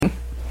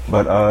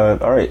But,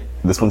 alright,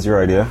 this one's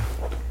your idea.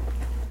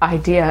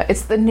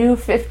 It's the new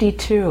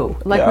 52.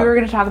 We were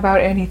going to talk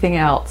about anything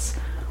else.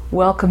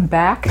 Welcome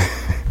back,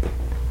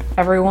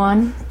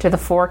 everyone, to the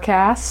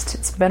Fourcast.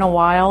 It's been a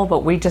while,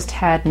 but we just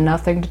had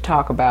nothing to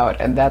talk about,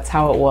 and that's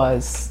how it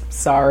was.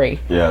 Sorry.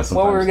 Yeah,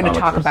 what were we going to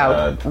talk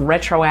about? Sad.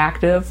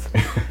 Retroactive?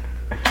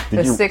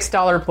 The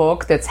 $6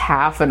 book that's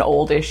half an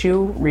old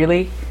issue?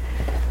 Really?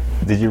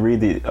 Did you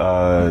read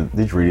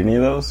any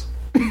of those?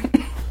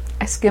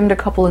 I skimmed a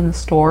couple in the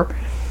store.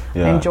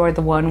 Yeah. I enjoyed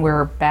the one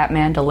where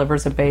Batman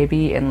delivers a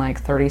baby in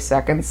 30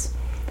 seconds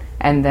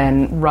and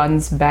then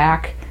runs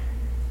back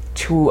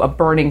to a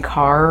burning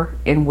car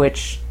in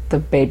which the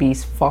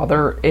baby's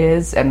father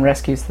is and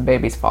rescues the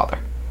baby's father.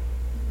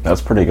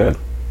 That's pretty good.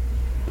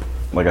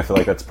 I feel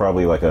like that's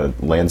probably a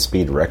land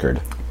speed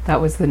record. That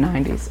was the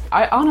 90s.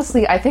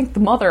 I think the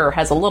mother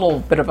has a little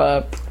bit of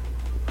a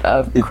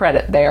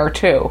credit there,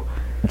 too.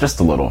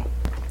 Just a little.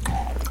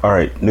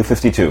 Alright, New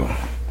 52.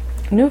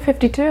 New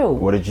 52.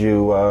 What did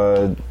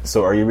you,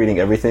 so are you reading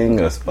everything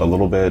a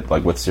little bit?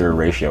 What's your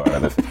ratio out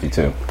of the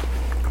 52?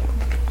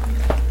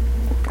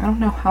 I don't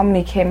know how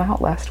many came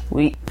out last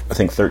week. I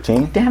think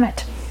 13. Damn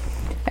it.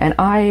 And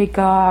I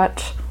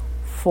got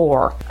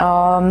 4.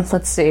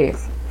 Let's see.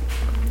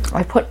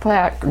 I put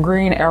back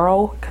Green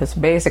Arrow because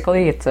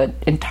basically it's an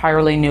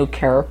entirely new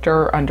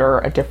character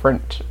under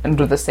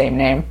the same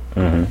name.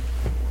 Mm-hmm.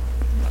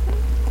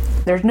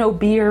 There's no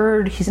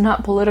beard, he's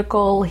not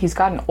political, he's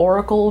got an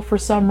oracle for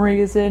some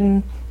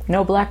reason,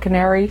 no Black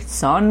Canary.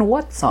 Son,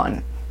 what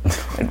son?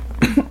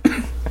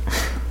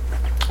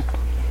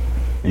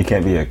 You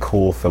can't be a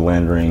cool,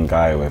 philandering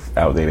guy with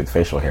outdated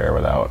facial hair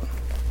without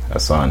a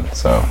son,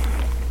 so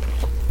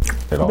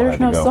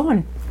there's no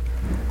son.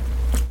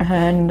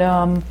 And,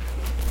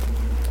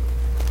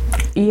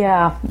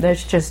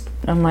 there's just,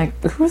 I'm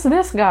like, who's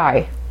this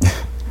guy?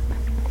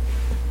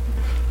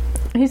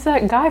 He's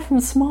that guy from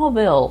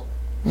Smallville.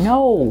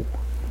 No.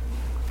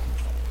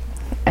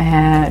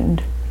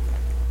 And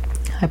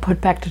I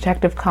put back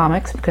Detective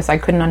Comics because I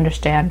couldn't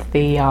understand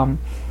the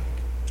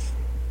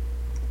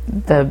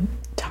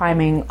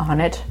timing on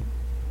it.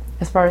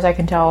 As far as I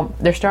can tell,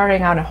 they're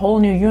starting out a whole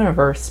new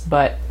universe,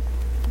 but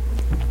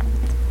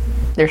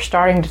they're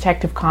starting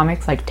Detective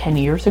Comics 10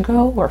 years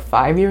ago or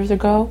 5 years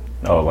ago.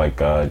 Oh,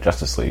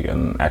 Justice League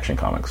and Action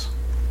Comics.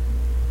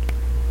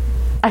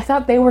 I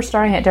thought they were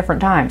starting at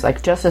different times.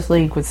 Justice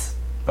League was...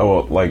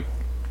 Oh, well,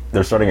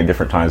 they're starting at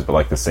different times,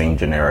 but the same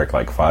generic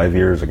 5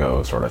 years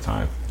ago sort of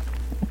time.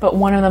 But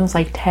one of them's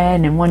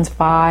 10 and one's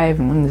 5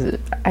 and one's...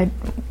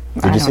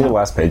 Did you see the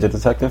last page of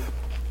Detective?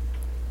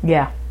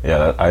 Yeah.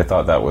 Yeah, I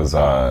thought that was...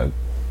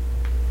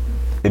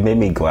 it made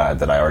me glad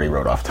that I already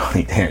wrote off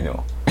Tony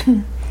Daniel.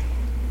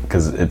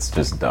 Because it's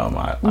just dumb.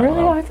 I don't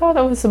know. I thought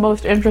that was the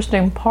most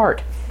interesting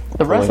part.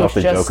 The rest was off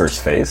the just... Joker's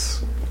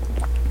face?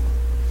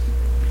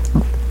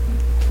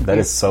 That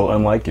is so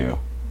unlike you.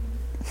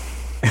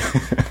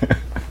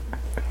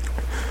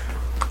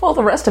 Well,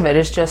 the rest of it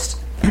is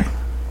just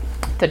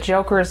the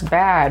Joker's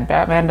bad.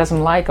 Batman doesn't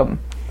like him.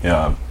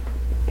 Yeah.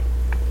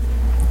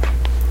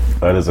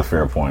 That is a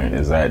fair point,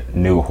 is that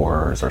new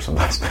horrors are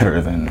sometimes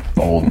better than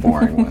old,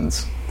 boring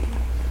ones.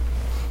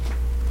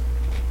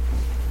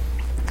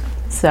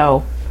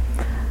 So,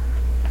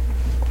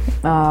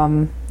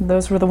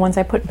 those were the ones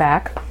I put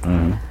back.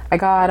 Mm-hmm. I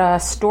got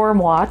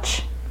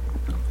Stormwatch,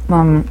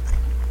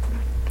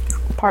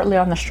 partly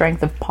on the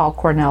strength of Paul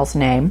Cornell's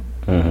name.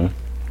 Mm-hmm.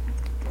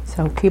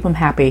 So keep them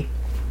happy,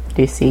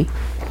 DC.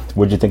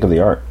 What'd you think of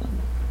the art?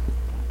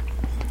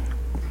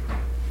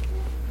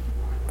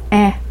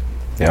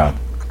 Yeah.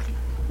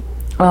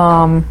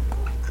 I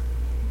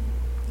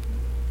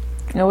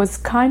was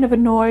kind of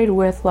annoyed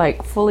with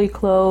fully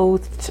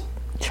clothed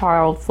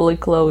child, fully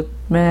clothed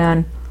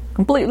man,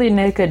 completely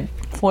naked,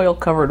 foil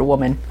covered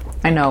woman.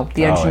 I know,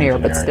 the engineer,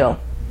 but still.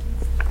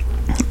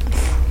 Yeah.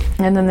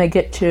 And then they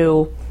get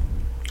to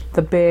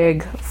the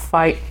big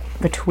fight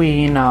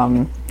between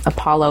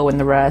Apollo and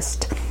the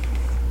rest.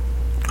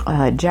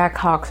 Jack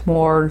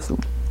Hawksmoor's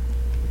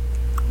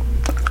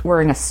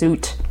wearing a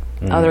suit.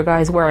 Other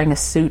guy's wearing a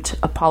suit.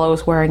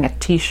 Apollo's wearing a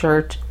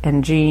t-shirt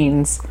and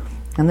jeans.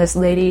 And this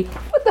lady,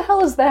 what the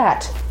hell is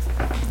that?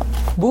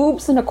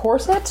 Boobs in a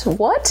corset?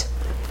 What?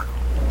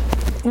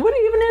 What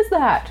even is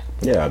that?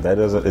 Yeah, that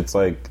is. It's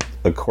like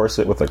a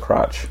corset with a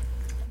crotch.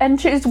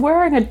 And she's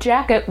wearing a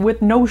jacket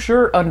with no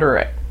shirt under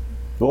it.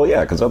 Well,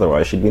 yeah, because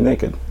otherwise she'd be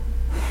naked.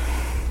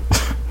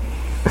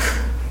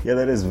 Yeah,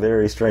 that is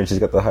very strange. She's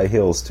got the high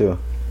heels, too.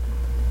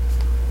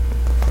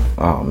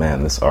 Oh,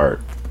 man, this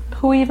art.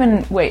 Who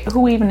even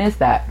is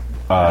that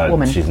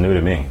woman? She's new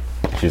to me.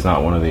 She's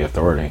not one of the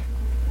Authority.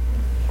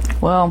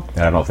 Well...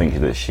 And I don't think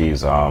that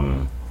she's,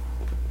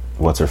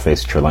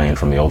 what's-her-face Trelane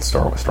from the old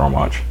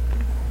Stormwatch.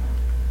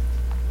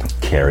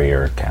 Carrie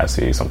or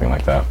Cassie, something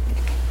like that.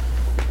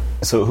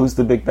 So who's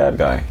the big bad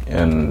guy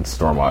in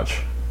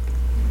Stormwatch?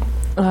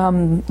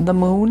 The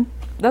Moon.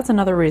 That's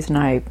another reason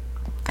I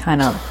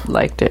kind of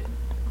liked it.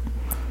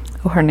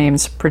 Oh, her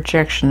name's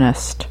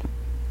Projectionist.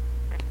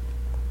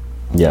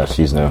 Yeah,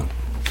 she's new.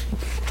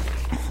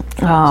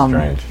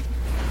 Strange.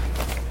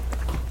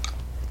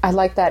 I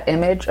like that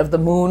image of the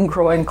moon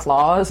growing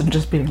claws and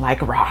just being like,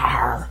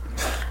 rawr.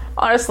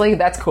 Honestly,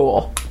 that's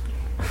cool.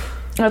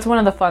 That's one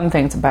of the fun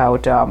things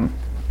about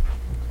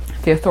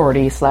the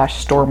Authority /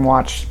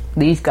 Stormwatch.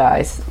 These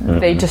guys,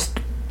 they just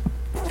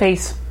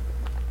face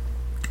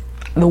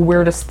the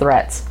weirdest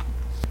threats.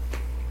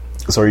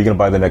 So are you going to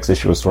buy the next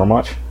issue of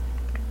Stormwatch?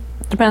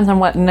 Depends on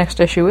what the next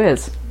issue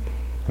is.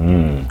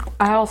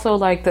 I also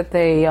like that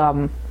they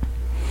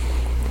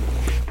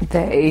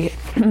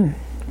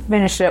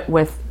finished it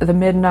with the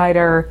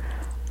Midnighter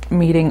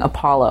meeting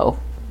Apollo,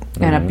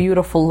 and a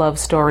beautiful love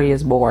story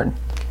is born.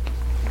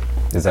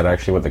 Is that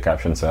actually what the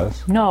caption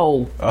says?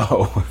 No.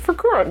 Oh. For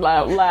crying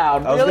out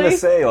loud, I was going to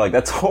say, like,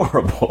 that's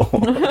horrible.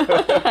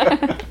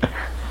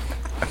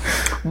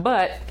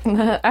 But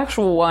the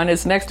actual one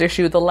is next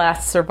issue, The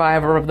Last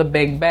Survivor of the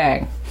Big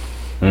Bang.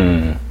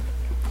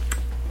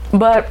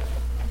 But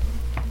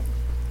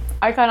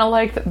I kind of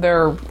like that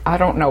they're, I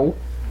don't know,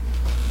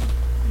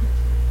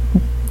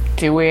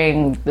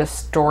 doing the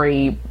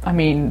story. I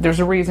mean, there's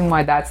a reason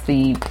why that's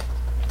the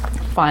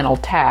final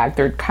tag.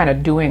 They're kind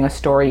of doing a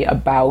story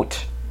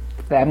about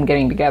them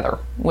getting together,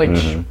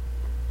 which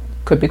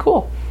could be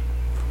cool.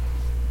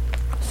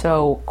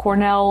 So,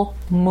 Cornell,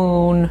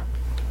 Moon,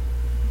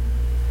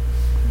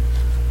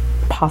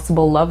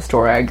 possible love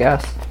story, I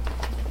guess,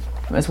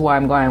 is why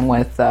I'm going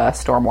with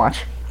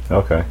Stormwatch.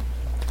 Okay.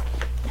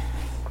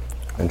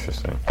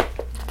 Interesting.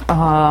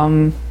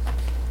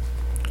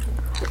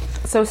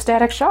 So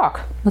Static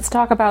Shock. Let's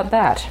talk about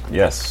that.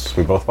 Yes,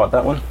 we both bought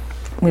that one?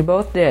 We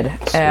both did.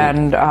 Sweet.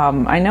 And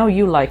I know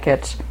you like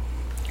it.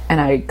 And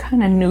I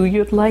kind of knew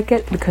you'd like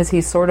it because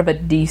he's sort of a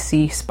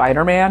DC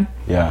Spider-Man.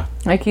 Yeah.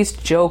 Like, he's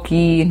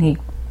jokey and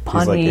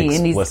punny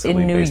and he's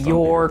in New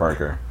York.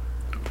 Parker.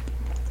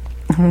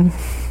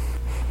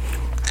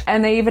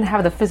 And they even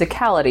have the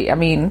physicality. I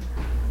mean,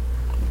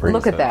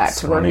 look at that.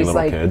 Where he's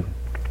like... Kid.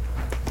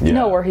 You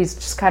know, where he's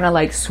just kind of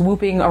like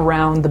swooping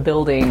around the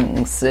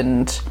buildings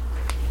and...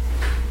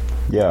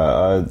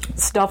 Yeah.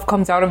 Stuff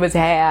comes out of his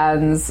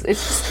hands.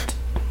 It's just...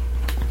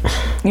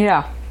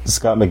 Yeah.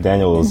 Scott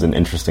McDaniel is an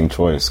interesting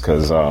choice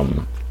because,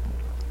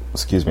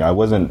 excuse me,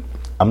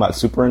 I'm not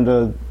super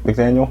into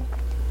McDaniel.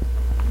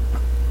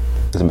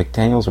 Is it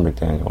McDaniels or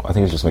McDaniel? I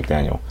think it's just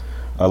McDaniel.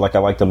 I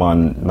liked him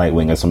on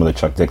Nightwing and some of the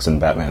Chuck Dixon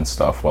Batman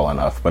stuff well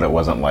enough, but it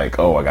wasn't like,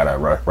 oh, I gotta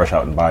rush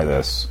out and buy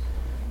this.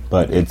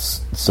 But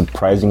it's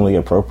surprisingly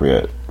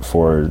appropriate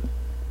for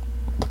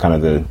kind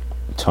of the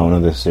tone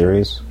of the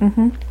series.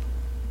 Mm-hmm.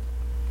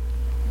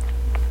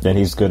 And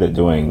he's good at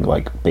doing,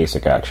 like,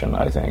 basic action,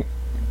 I think.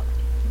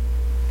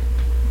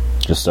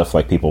 Just stuff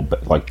like people,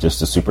 like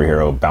just a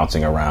superhero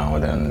bouncing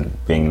around and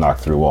being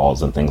knocked through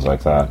walls and things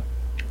like that.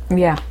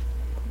 Yeah.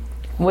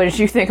 What did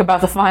you think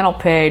about the final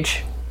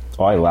page?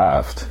 Oh, I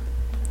laughed.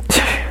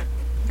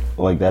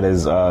 Like, that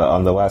is,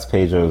 on the last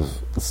page of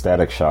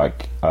Static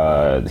Shock,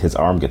 his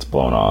arm gets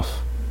blown off.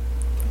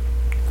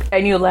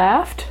 And you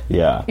laughed?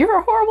 Yeah. You're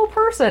a horrible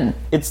person.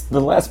 It's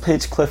the last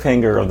page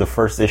cliffhanger of the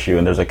first issue,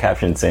 and there's a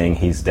caption saying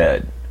he's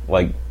dead.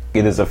 Like,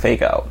 it is a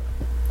fake out.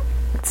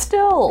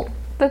 Still,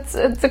 it's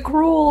a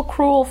cruel,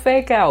 cruel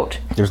fake out.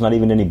 There's not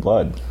even any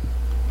blood.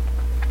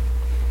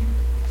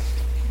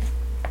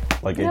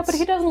 Like, yeah, but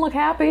he doesn't look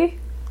happy.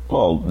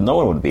 Well, no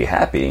one would be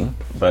happy,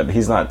 but he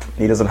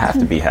doesn't have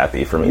to be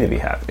happy for me to be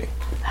happy.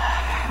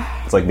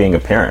 It's like being a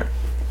parent.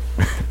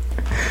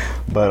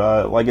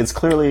 But, like, it's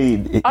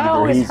clearly... I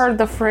always heard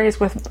the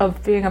phrase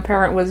of being a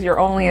parent was you're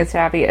only as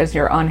happy as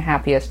your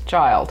unhappiest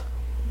child.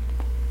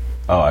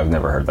 Oh, I've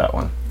never heard that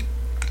one.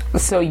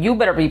 So you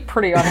better be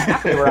pretty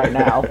unhappy right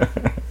now.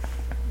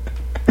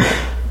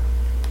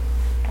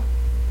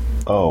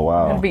 Oh,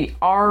 wow. It'd be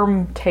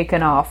arm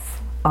taken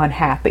off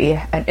unhappy.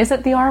 And is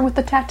it the arm with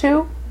the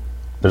tattoo?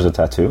 There's a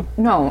tattoo?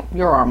 No,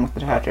 your arm with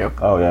the tattoo.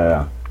 Oh,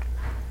 yeah.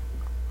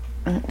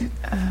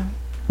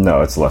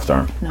 No, it's left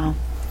arm. No.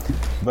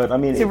 But, I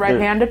mean... Is he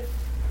right-handed?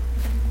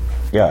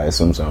 Yeah, I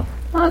assume so.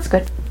 Oh, that's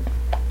good.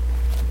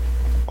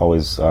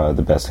 Always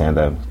the best hand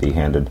to be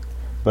handed.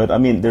 But, I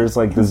mean, there's,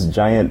 like, this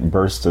giant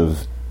burst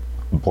of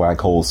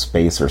black hole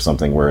space or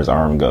something where his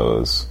arm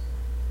goes.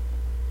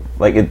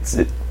 Like,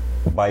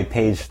 by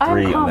page 3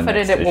 I'm on the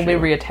next confident it will be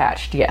issue.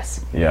 reattached,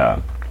 yes.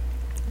 Yeah.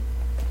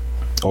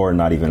 Or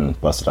not even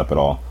busted up at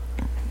all.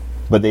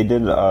 But they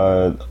did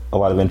a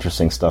lot of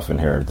interesting stuff in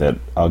here that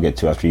I'll get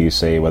to after you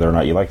say whether or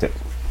not you liked it.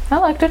 I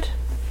liked it.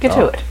 Get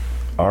to it.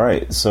 All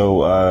right.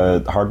 So,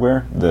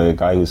 Hardware, the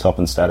guy who's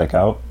helping Static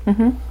out,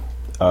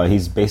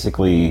 he's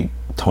basically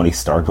Tony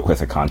Stark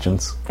with a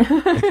conscience.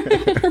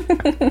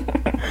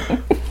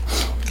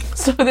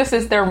 So this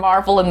is their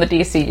Marvel in the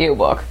DCU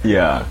book.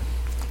 Yeah.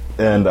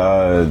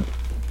 And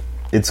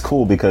it's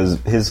cool because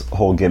his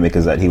whole gimmick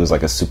is that he was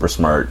like a super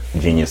smart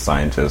genius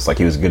scientist. Like,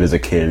 he was good as a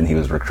kid and he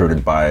was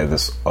recruited by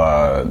this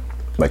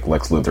like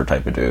Lex Luthor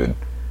type of dude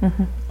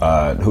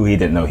who he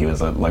didn't know he was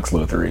a Lex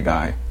Luthor-y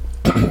guy.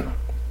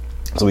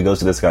 So he goes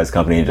to this guy's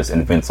company and just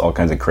invents all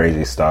kinds of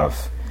crazy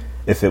stuff.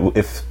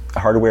 If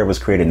hardware was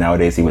created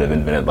nowadays, he would have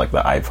invented like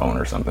the iPhone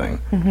or something.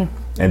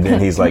 And then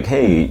he's like,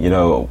 hey, you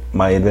know,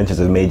 my inventions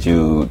have made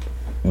you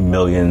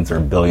millions or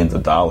billions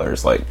of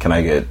dollars. Like, can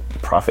I get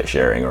profit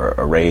sharing or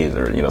a raise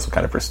or, you know, some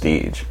kind of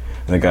prestige?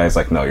 And the guy's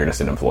like, no, you're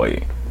just an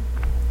employee.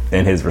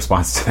 And his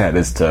response to that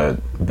is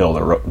to build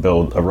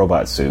a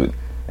robot suit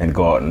and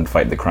go out and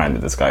fight the crime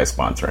that this guy is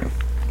sponsoring.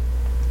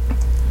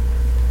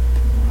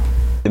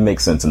 It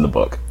makes sense in the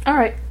book. All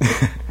right.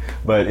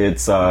 But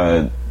it's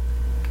Dwayne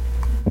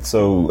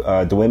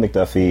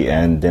McDuffie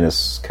and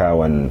Dennis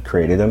Cowan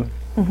created him.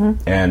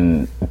 Mm-hmm.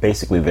 And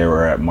basically they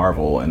were at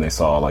Marvel and they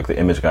saw like the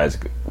image guys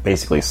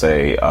basically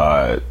say,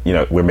 you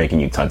know, we're making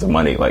you tons of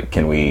money. Like,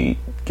 can we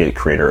get a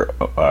creator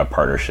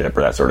partnership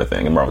or that sort of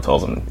thing? And Marvel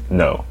tells them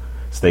no.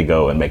 So they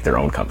go and make their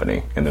own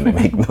company, and then they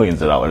make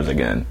millions of dollars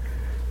again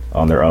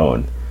on their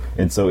own.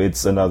 And so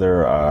it's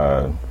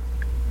another,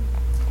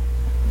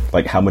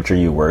 like, how much are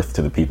you worth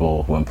to the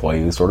people who employ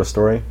you sort of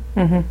story.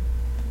 Mm-hmm.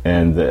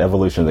 And the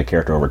evolution of the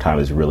character over time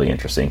is really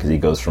interesting, because he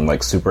goes from,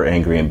 like, super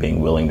angry and being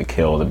willing to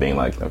kill to being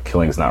like, no,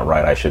 killing's not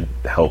right, I should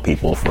help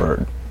people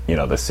for, you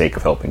know, the sake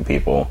of helping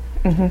people.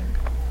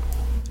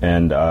 Mm-hmm.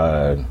 And,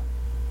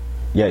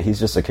 yeah, he's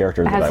just a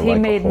character that I like a whole lot.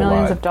 Has he made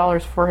millions of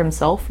dollars for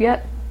himself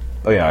yet?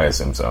 Oh, yeah, I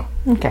assume so.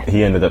 Okay.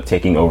 He ended up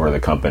taking over the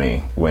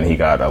company when he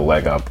got a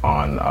leg up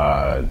on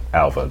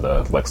Alva,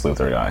 the Lex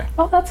Luthor guy.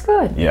 Oh, that's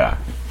good. Yeah.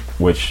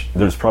 Which,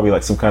 there's probably,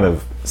 like, some kind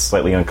of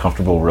slightly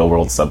uncomfortable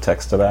real-world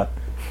subtext to that.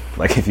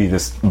 Like, if you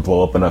just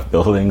blow up enough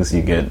buildings,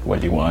 you get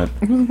what you want.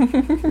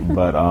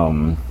 But,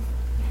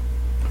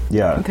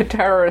 yeah. The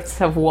terrorists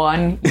have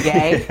won.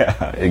 Yay.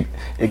 Yeah,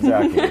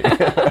 exactly.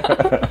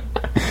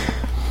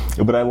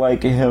 But I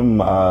like him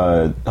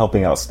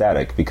helping out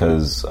Static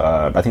because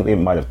I think they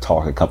might have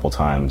talked a couple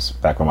times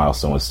back when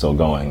Milestone was still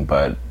going,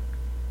 but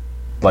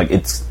like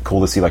it's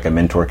cool to see like a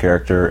mentor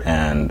character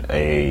and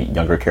a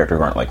younger character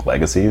who aren't like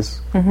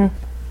legacies. Mm-hmm.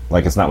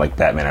 Like it's not like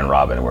Batman and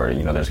Robin where,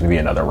 you know, there's going to be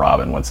another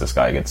Robin once this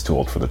guy gets too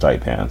old for the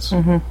tight pants.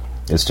 Mm-hmm.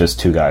 It's just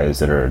two guys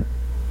that are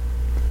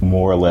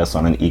more or less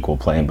on an equal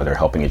plane, but they're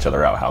helping each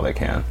other out how they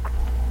can.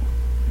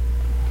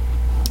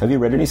 Have you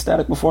read any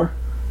Static before?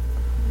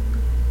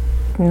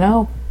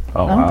 No.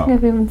 Oh, I don't think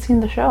I've even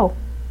seen the show.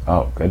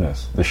 Oh,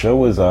 goodness. The show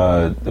was,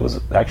 it was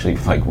actually,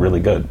 like,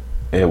 really good.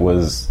 It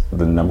was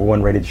the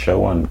 #1 rated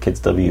show on Kids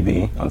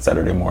WB on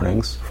Saturday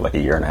mornings for, like, a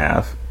year and a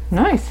half.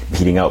 Nice.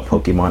 Beating out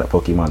Pokemon at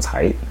Pokemon's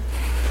height.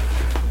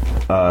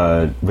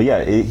 But,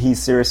 yeah,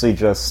 he's seriously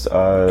just...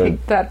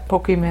 Take that,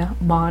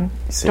 Pokemon.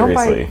 Seriously. Don't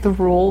by the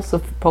rules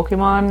of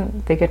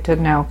Pokemon, they get to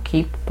now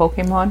keep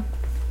Pokemon.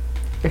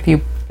 If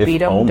you beat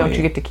them, only. Don't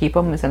you get to keep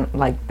them? Isn't,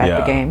 like, at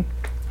the game?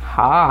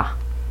 Ha!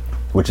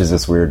 Which is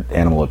this weird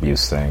animal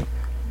abuse thing.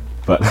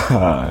 But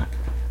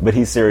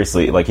he's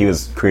seriously, like, he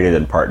was created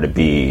in part to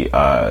be,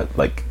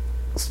 like,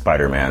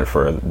 Spider-Man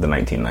for the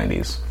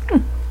 1990s.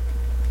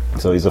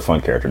 So he's a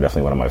fun character,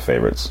 definitely one of my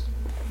favorites.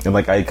 And,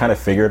 like, I kind of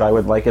figured I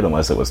would like it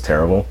unless it was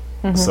terrible.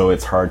 Mm-hmm. So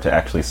it's hard to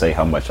actually say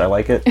how much I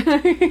like it.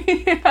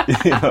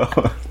 You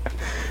know?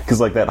 Because,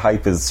 like, that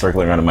hype is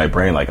circling around in my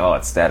brain, like, oh,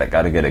 it's Static,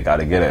 gotta get it.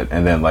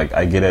 And then, like,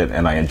 I get it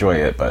and I enjoy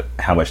it, but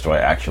how much do I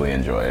actually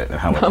enjoy it? And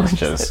how much is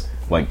just...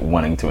 like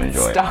wanting to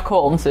enjoy it.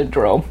 Stockholm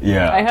syndrome.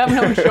 Yeah. I have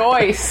no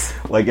choice.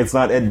 Like it's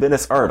not Ed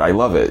Bennis art. I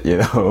love it, you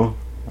know?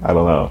 I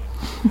don't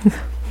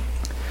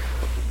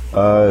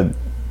know.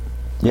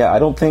 Yeah, I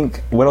don't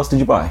think... What else did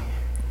you buy?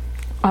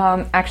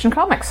 Action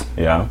Comics.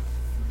 Yeah.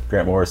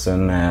 Grant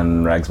Morrison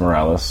and Rags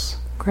Morales.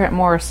 Grant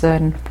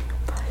Morrison.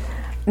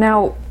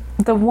 Now,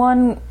 the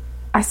one...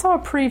 I saw a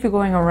preview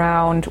going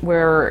around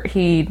where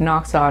he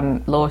knocks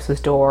on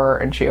Lois's door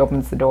and she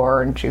opens the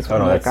door and she's... Oh,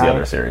 no, that's the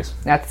other series.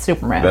 That's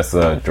Superman. That's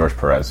the George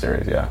Perez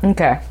series, yeah.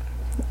 Okay.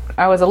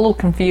 I was a little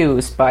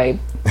confused by,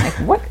 like,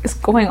 what is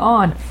going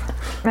on?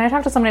 And I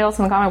talked to somebody else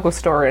in the comic book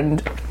store,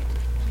 and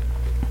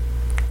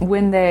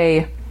when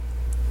they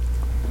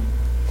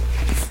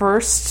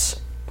first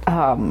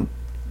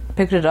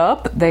picked it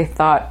up, they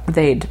thought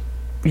they'd,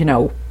 you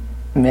know,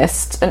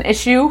 missed an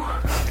issue.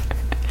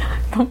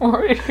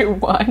 Before issue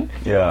 1.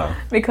 Yeah.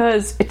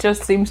 Because it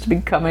just seems to be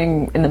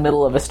coming in the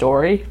middle of a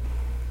story.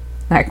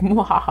 Like,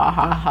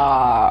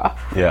 mwahaha.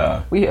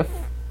 Yeah. We have...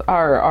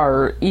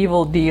 Our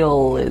evil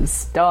deal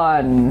is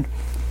done.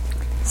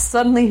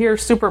 Suddenly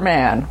here's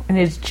Superman in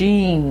his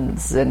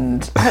jeans,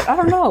 and... I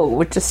don't know,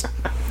 it just...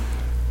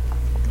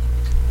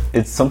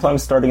 It's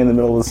sometimes starting in the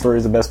middle of the story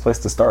is the best place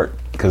to start,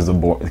 because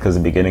the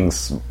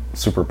beginning's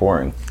super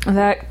boring.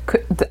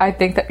 I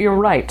think that you're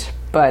right,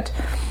 but...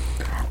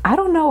 I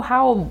don't know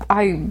how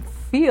I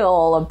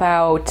feel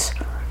about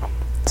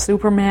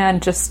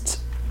Superman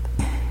just...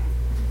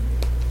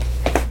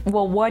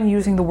 Well, one,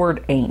 using the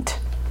word ain't.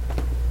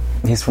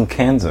 He's from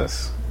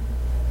Kansas.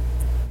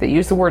 They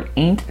use the word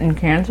ain't in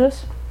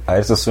Kansas? I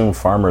just assume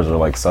farmers are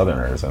like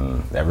Southerners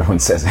and everyone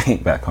says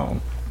ain't back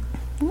home.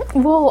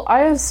 Well,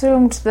 I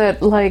assumed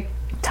that, like,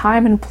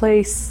 time and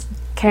place,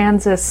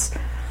 Kansas...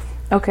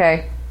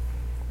 Okay,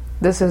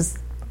 this is...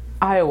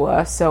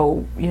 Iowa,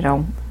 so, you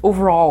know,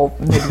 overall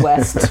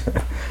Midwest.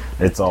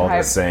 It's all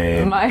the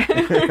same.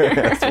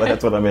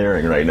 That's what I'm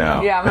hearing right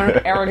now. Yeah, I'm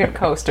an arrogant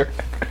coaster.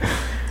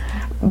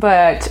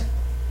 But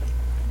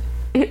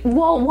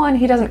One,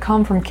 he doesn't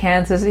come from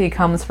Kansas. He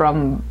comes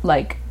from,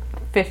 like,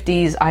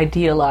 50s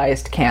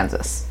idealized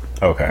Kansas.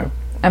 Okay.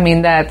 I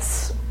mean,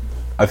 that's...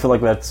 I feel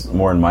like that's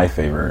more in my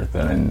favor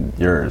than in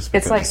yours.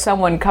 It's like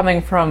someone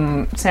coming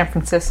from San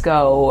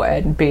Francisco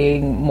and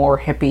being more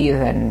hippie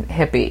than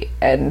hippie,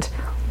 and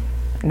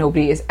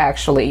nobody is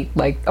actually,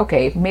 like,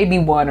 okay, maybe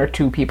one or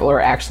two people are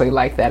actually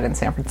like that in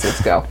San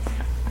Francisco.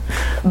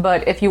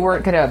 But if you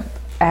weren't going to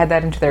add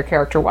that into their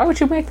character, why would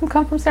you make them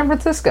come from San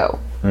Francisco?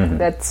 Mm-hmm.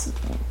 That's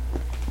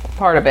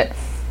part of it.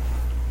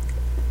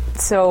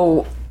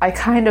 So I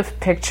kind of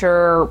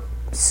picture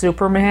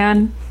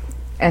Superman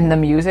and the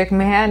Music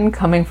Man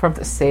coming from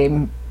the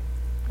same,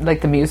 like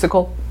the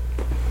musical,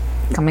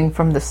 coming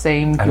from the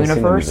same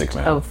universe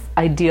of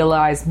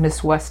idealized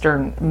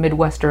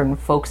Midwestern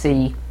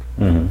folksy.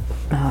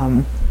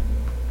 Mm-hmm.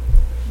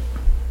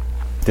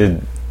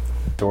 Did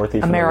Dorothy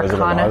from The Wizard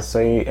of Oz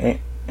say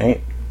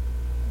ain't?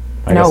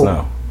 I guess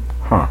no.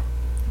 Huh.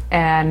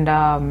 And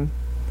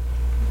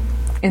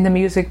in the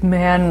Music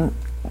Man,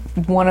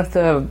 one of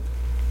the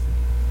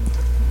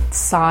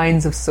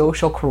signs of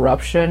social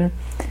corruption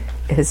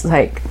is,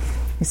 like,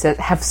 he said,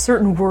 have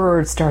certain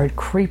words started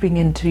creeping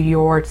into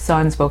your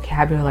son's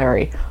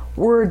vocabulary.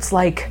 Words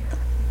like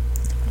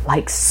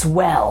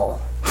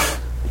swell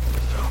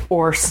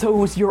or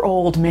so's your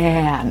old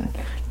man,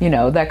 you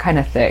know, that kind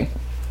of thing.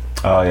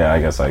 Oh yeah, I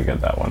guess I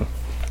get that one.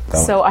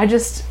 I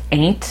just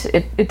ain't.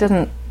 It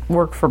doesn't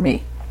work for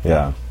me.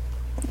 Yeah.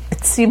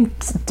 It seemed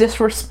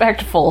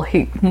disrespectful.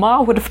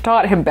 Ma would have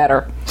taught him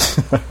better.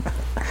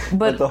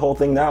 But the whole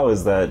thing now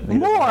is that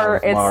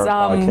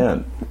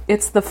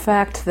it's the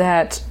fact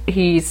that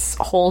he's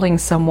holding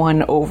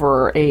someone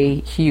over a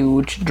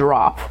huge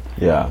drop,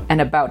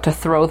 and about to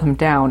throw them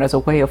down as a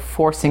way of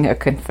forcing a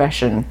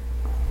confession.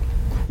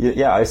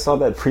 Yeah, I saw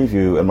that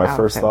preview, and my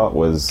first thought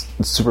was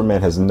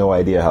Superman has no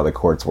idea how the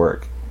courts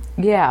work.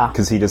 Yeah,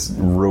 because he just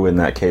ruined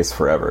that case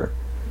forever.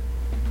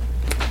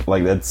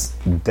 Like, that's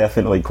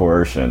definitely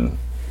coercion,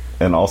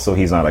 and also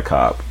he's not a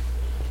cop.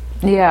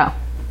 Yeah.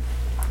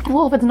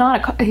 Well, if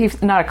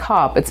he's not a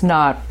cop, it's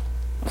not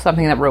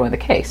something that ruined the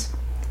case.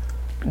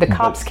 The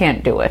cops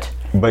can't do it.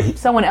 But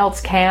someone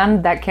else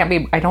can. That can't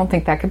be. I don't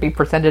think that could be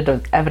presented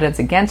as evidence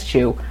against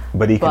you.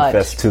 But he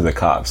confessed to the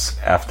cops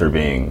after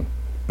being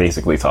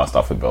basically tossed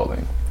off a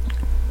building.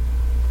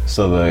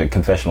 So the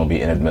confession will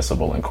be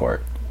inadmissible in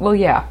court. Well,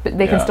 yeah, but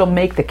they can still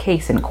make the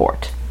case in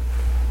court.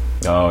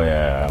 Oh,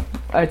 yeah.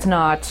 It's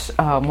not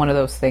one of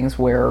those things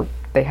where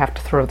they have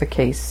to throw the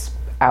case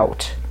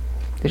out.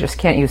 They just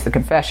can't use the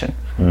confession.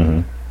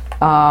 Mm-hmm.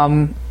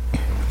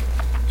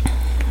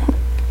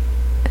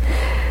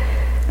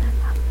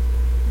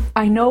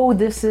 I know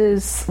this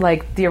is,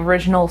 like, the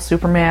original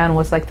Superman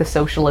was, like, the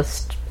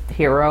socialist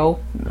hero.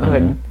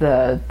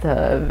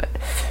 Mm-hmm.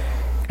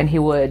 And he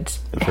would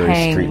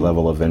very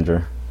street-level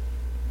Avenger.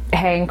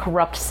 Hang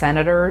corrupt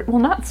senator. Well,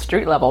 not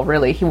street level,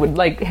 really. He would,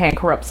 like, hang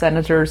corrupt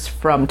senators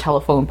from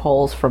telephone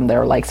poles from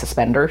their, like,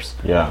 suspenders.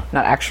 Yeah.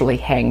 Not actually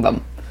hang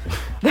them.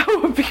 That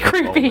would be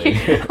creepy.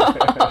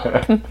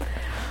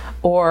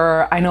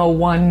 Or I know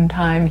one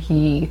time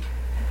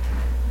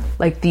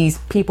these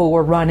people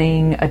were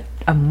running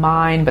a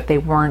mine, but they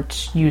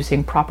weren't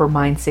using proper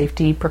mine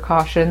safety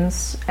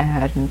precautions,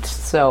 and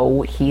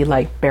so he,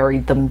 like,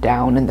 buried them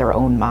down in their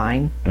own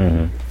mine.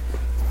 Mm-hmm.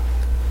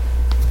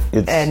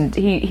 And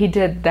he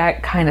did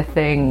that kind of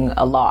thing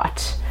a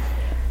lot.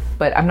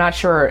 But I'm not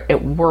sure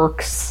it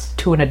works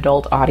to an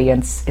adult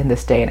audience in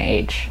this day and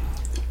age.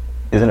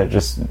 Isn't it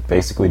just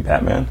basically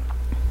Batman?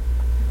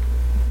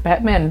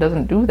 Batman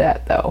doesn't do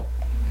that, though.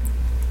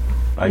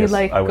 He,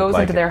 like, goes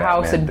into their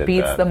house and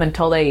beats them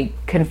until they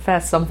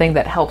confess something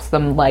that helps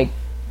them, like,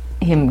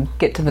 him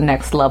get to the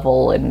next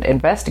level and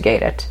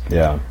investigate it.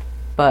 Yeah.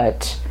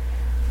 But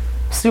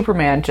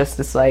Superman just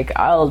is like,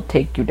 I'll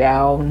take you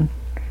down,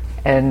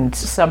 and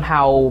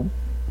somehow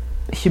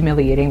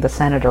humiliating the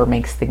senator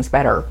makes things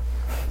better.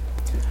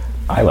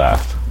 I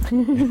laughed.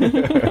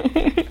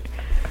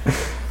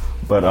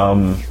 But,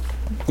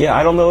 yeah,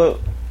 I don't know.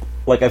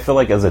 Like, I feel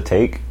like as a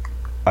take,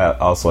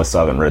 I still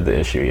haven't read the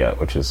issue yet,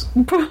 which is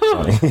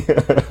funny.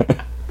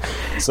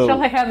 So,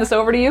 shall I hand this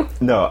over to you?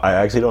 No, I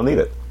actually don't need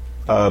it.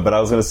 But I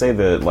was going to say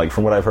that, like,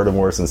 from what I've heard of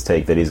Morrison's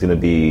take, that he's going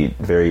to be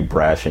very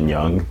brash and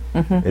young.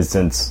 Mm-hmm. Is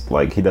since,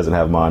 like, he doesn't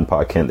have Ma and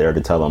Pa Kent there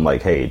to tell him,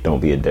 like, hey, don't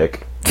be a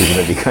dick. He's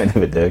going to be kind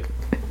of a dick.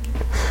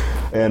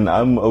 And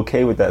I'm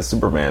okay with that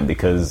Superman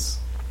because...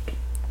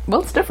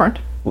 Well, it's different.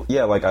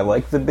 Yeah, like, I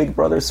like the big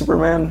brother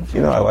Superman.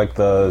 You know, I like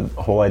the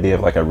whole idea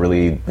of, like, a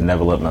really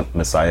benevolent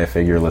messiah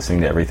figure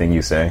listening to everything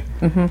you say.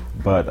 Mm-hmm.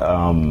 But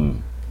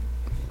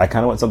I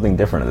kind of want something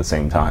different at the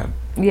same time.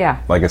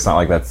 Yeah. Like, it's not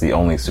like that's the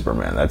only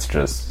Superman. That's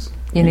just...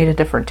 You need a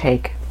different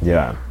take.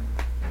 Yeah.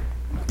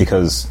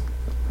 Because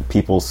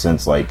people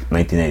since, like,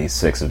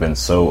 1986 have been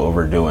so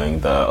overdoing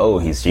the, oh,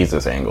 he's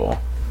Jesus angle.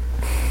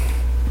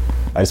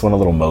 I just want a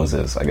little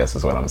Moses, I guess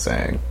is what I'm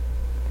saying.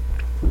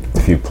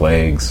 A few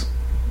plagues.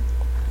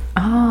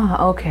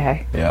 Ah,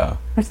 okay. Yeah. I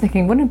was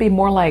thinking, wouldn't it be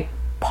more like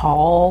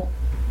Paul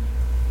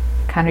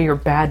kind of your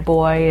bad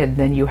boy, and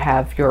then you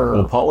have your...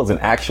 Well, Paul is an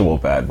actual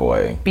bad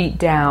boy. Beat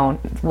down,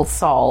 well,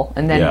 Saul,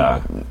 and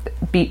then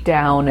beat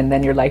down, and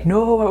then you're like,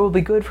 no, I will be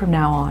good from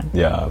now on.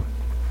 Yeah.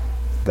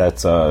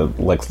 That's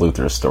Lex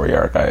Luthor's story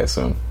arc, I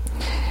assume.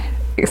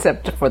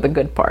 Except for the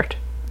good part.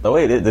 Oh,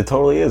 wait, it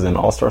totally is in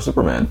All-Star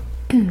Superman.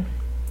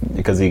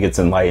 Because he gets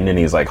enlightened and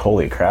he's like,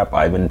 holy crap,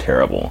 I've been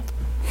terrible.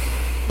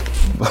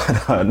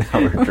 But now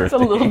we're drifting. It's a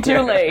little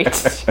too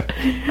late.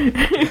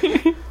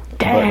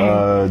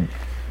 Dang.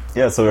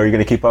 But, so are you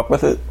going to keep up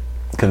with it?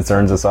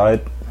 Concerns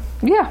aside?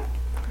 Yeah.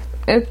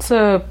 It's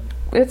a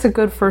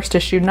good first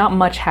issue. Not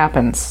much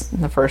happens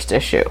in the first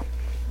issue.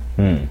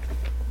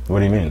 What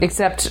do you mean?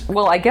 Except,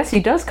 well, I guess he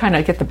does kind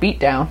of get the beat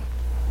down.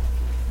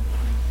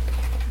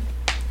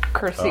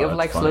 Courtesy of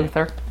Lex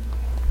Luthor.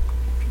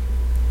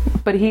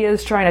 But he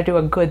is trying to do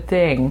a good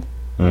thing.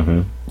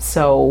 Mm-hmm.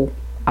 So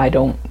I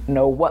don't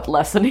know what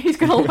lesson he's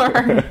going to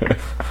learn.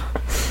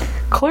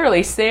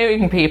 Clearly,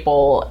 saving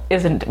people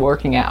isn't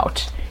working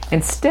out.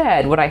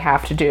 Instead, what I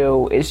have to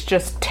do is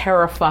just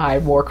terrify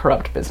more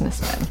corrupt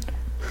businessmen.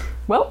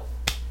 Well,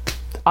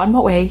 on my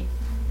way.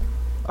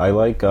 I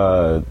like,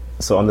 so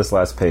on this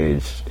last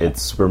page,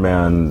 it's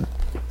Superman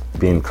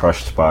being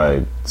crushed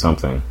by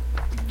something.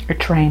 A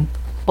train.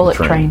 Bullet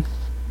train.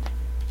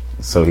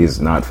 So he's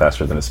not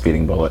faster than a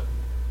speeding bullet?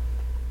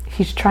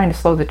 He's trying to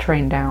slow the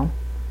train down.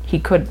 He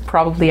could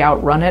probably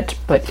outrun it,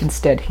 but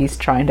instead he's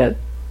trying to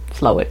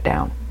slow it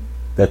down.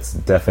 That's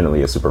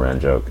definitely a Superman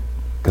joke.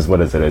 Because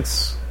what is it?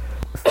 It's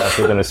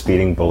faster than a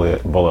speeding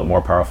bullet,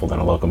 more powerful than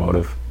a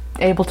locomotive.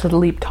 Able to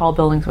leap tall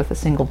buildings with a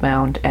single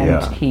bound, and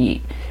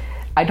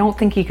I don't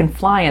think he can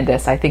fly in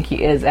this. I think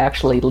he is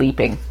actually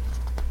leaping.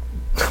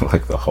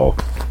 Like the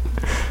Hulk.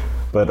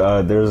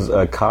 But there's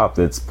a cop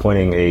that's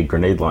pointing a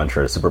grenade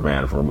launcher at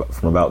Superman from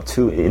about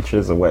 2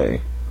 inches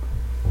away.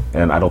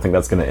 And I don't think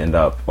that's going to end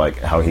up like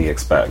how he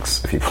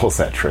expects if he pulls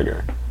that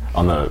trigger.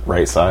 On the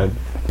right side.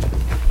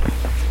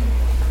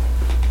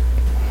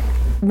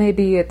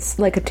 Maybe it's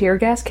like a tear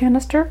gas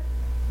canister?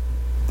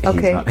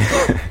 Okay.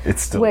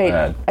 It's still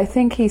bad. I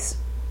think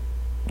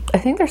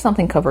there's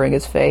something covering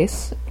his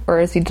face. Or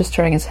is he just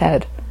turning his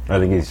head? I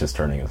think he's just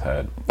turning his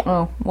head.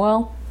 Oh,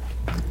 well...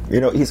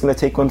 he's going to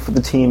take one for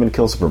the team and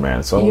kill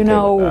Superman, so I'm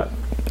okay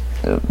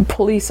with that.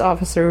 Police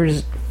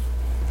officers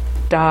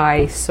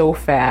die so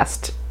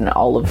fast, and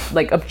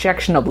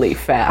objectionably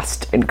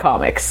fast in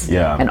comics.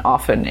 Yeah. And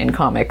often in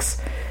comics.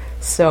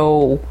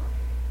 So,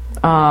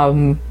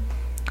 I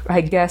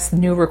guess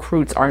new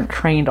recruits aren't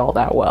trained all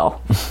that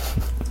well.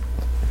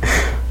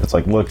 It's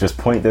like, look, just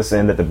point this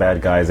end at the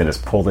bad guys and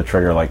just pull the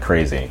trigger like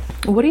crazy.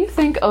 What do you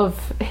think of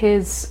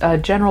his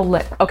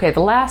the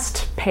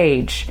last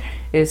page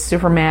is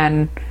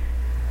Superman,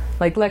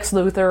 like Lex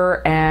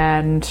Luthor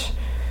and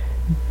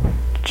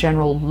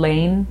General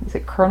Lane. Is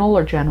it Colonel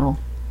or General?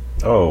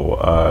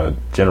 Oh,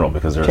 General,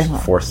 because there's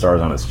 4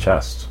 stars on his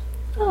chest.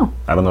 Oh.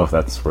 I don't know if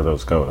that's where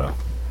those go,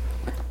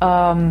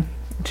 though.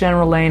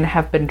 General Lane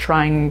have been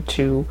trying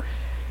to...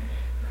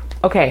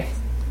 Okay,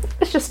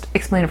 let's just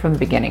explain it from the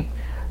beginning.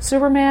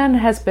 Superman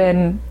has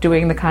been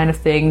doing the kind of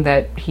thing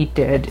that he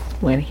did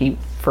when he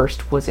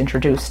first was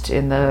introduced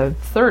in the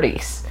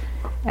 30s.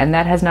 And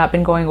that has not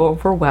been going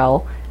over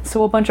well.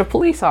 So a bunch of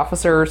police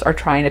officers are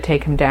trying to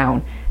take him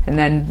down. And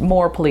then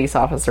more police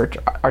officers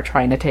are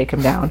trying to take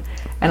him down.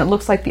 And it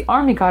looks like the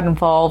army got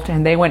involved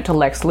and they went to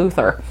Lex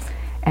Luthor.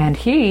 And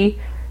he,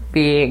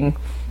 being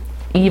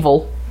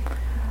evil,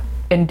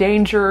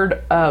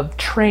 endangered a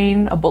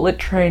bullet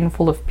train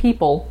full of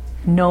people,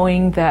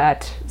 knowing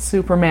that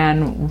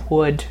Superman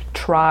would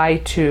try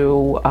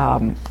to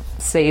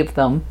save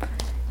them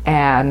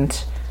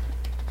and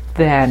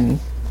then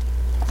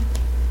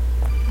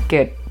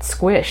get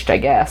squished, I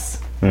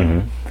guess.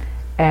 Mm-hmm.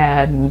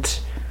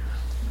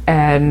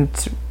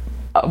 And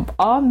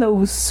on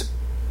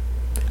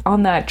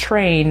that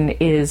train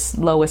is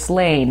Lois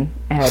Lane,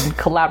 and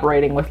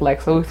collaborating with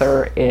Lex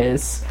Luthor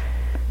is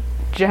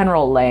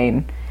General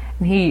Lane.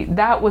 And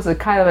that was a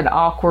kind of an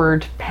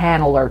awkward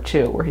panel or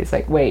two, where he's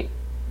like, wait,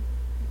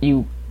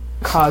 you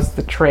caused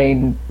the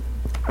train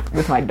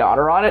with my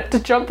daughter on it to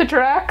jump the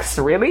tracks?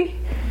 Really?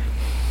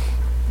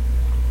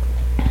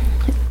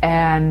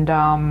 And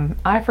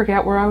I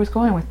forget where I was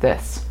going with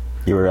this.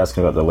 You were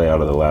asking about the layout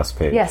of the last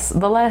page. Yes,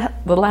 the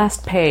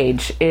last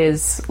page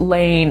is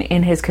Lane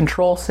in his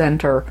control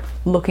center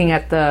looking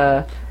at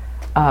the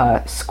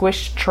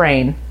squished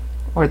train,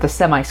 or the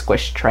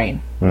semi-squished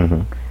train,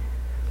 mm-hmm.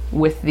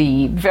 with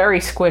the very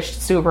squished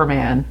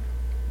Superman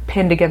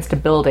pinned against a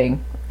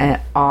building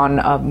on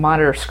a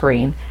monitor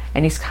screen,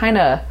 and he's kind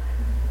of...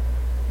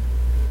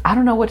 I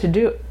don't know what to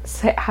do,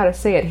 how to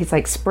say it. He's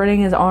like spreading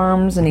his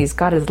arms, and he's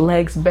got his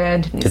legs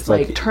bent, and he's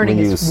like turning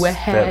his head.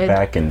 Step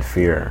back in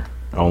fear.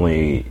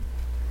 Only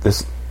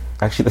this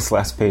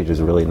last page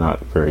is really not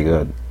very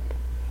good,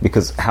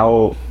 because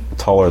how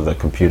tall are the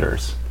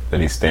computers that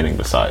he's standing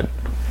beside?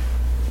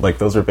 Like,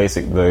 those are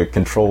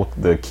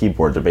the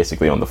keyboards are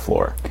basically on the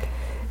floor.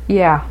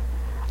 Yeah.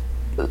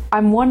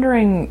 I'm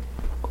wondering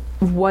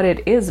what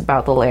it is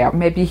about the layout.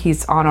 Maybe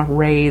he's on a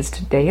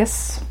raised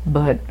dais,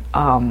 but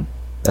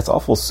That's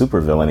awful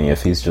supervillainy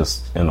if he's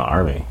just in the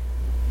army.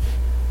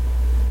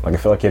 Like, I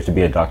feel like you have to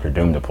be a Doctor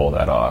Doom to pull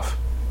that off.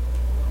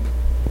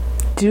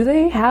 Do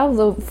they have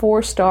the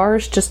 4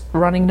 stars just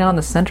running down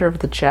the center of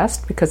the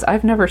chest? Because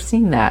I've never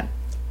seen that.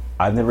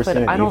 I've never seen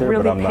it either, I don't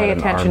really but I'm pay not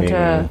attention an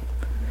army... to...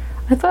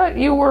 I thought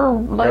you were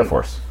like... Air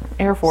Force.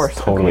 Air Force.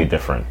 It's totally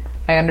different.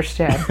 I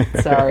understand.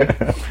 Sorry.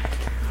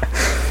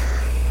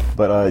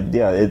 But,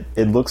 yeah,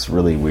 it looks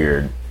really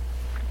weird.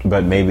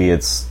 But maybe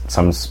it's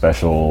some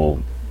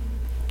special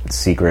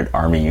secret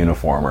army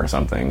uniform or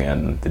something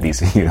in the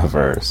DC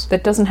universe.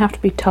 That doesn't have to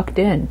be tucked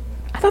in.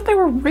 I thought they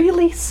were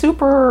really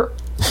super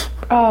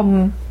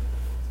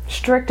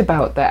strict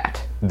about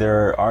that.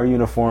 There are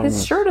uniforms...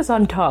 His shirt is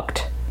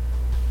untucked.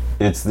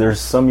 There's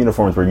some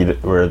uniforms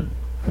where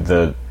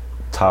the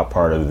top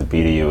part of the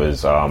BDU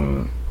is...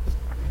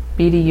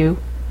 BDU?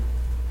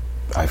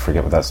 I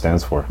forget what that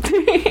stands for.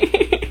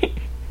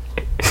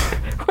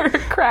 We're a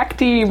crack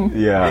team.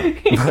 Yeah,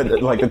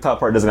 but like the top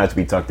part doesn't have to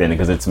be tucked in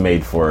because it's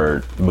made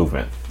for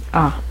movement.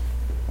 Ah.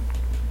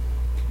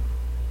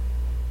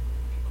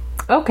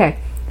 Okay.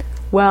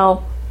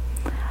 Well,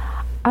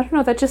 I don't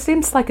know, that just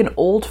seems like an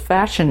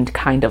old-fashioned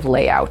kind of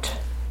layout.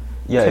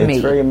 Yeah,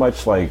 it's very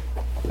much like,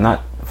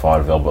 not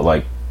vaudeville, but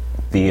like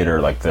theater,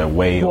 like the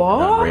way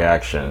of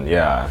reaction.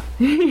 Yeah.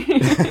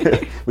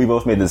 We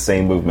both made the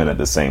same movement at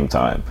the same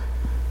time.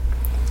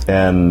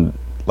 And,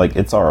 like,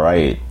 it's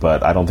alright,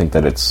 but I don't think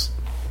that it's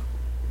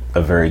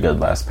a very good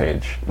last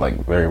page.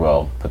 Like, very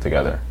well put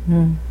together.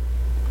 Mm.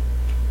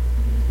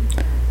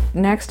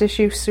 Next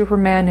issue,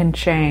 Superman in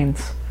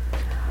chains.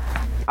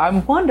 I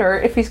wonder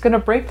if he's going to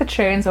break the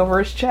chains over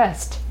his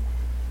chest.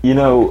 You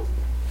know,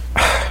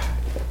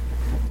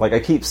 like, I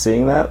keep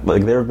seeing that.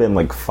 Like, there have been,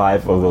 like,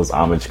 5 of those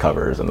homage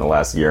covers in the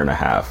last year and a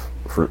half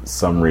for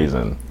some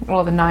reason.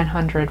 Well, the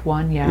 900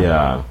 one, yeah.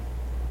 Yeah.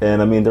 And,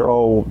 I mean, they're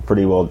all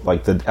pretty well...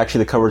 Like,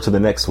 actually, the cover to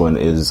the next one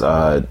is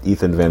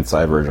Ethan Van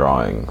Sciver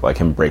drawing. Like,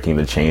 him breaking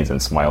the chains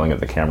and smiling at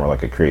the camera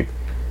like a creep.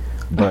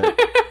 But...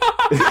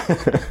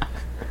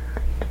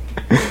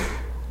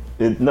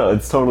 No,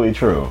 it's totally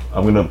true.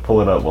 I'm gonna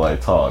pull it up while I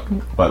talk.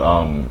 But,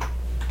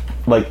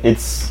 like,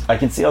 it's... I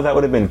can see how that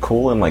would have been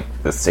cool in, like,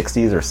 the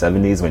 60s or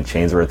 70s when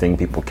chains were a thing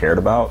people cared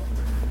about.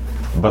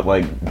 But,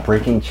 like,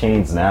 breaking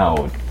chains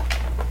now...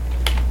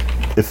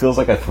 It feels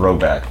like a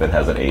throwback that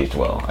hasn't aged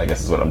well, I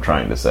guess is what I'm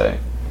trying to say.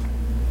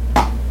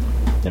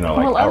 You know,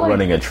 like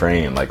outrunning a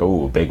train. Like,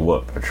 ooh, big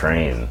whoop, a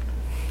train.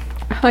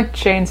 I like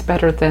chains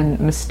better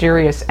than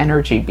mysterious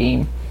energy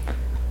beam.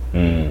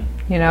 Mm.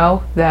 You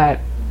know, that...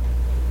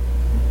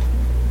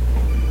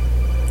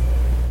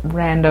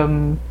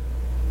 random...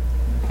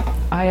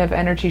 I have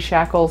energy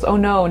shackles. Oh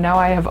no, now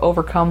I have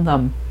overcome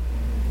them.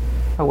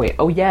 Oh wait,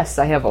 oh yes,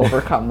 I have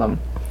overcome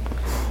them.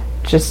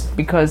 Just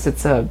because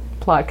it's a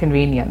plot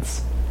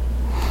convenience.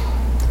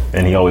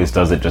 And he always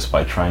does it just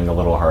by trying a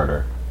little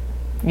harder.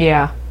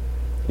 Yeah.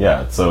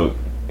 Yeah, so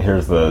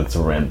here's the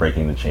Superman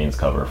breaking the chains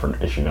cover for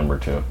issue number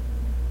 2.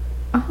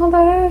 Oh,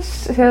 that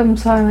is him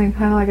sounding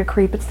kind of like a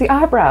creep. It's the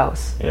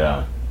eyebrows.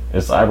 Yeah.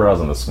 It's the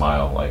eyebrows and the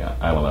smile. Like,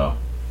 I don't know.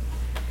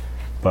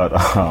 But,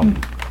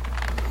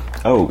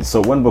 oh, so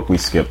one book we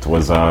skipped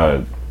was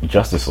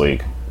Justice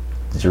League.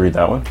 Did you read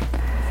that one?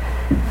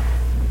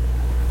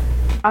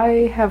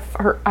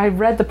 I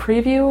read the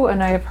preview,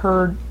 and I have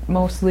heard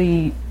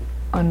mostly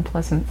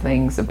unpleasant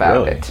things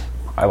about it.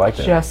 I liked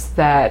it. Just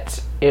that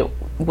it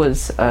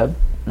was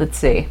let's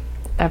see.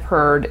 I've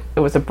heard it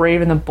was a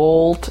Brave and the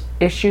Bold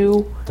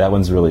issue. That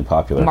one's really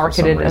popular.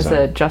 Marketed as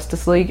a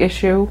Justice League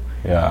issue.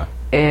 Yeah.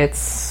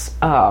 It's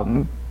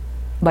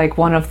like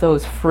one of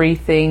those free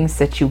things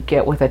that you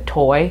get with a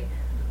toy.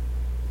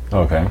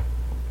 Okay.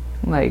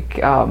 Like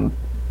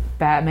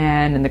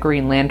Batman and the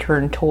Green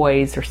Lantern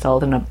toys are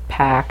sold in a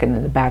pack, and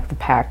in the back of the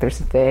pack there's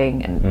a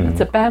thing, and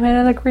it's a Batman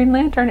and the Green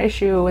Lantern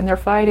issue, and they're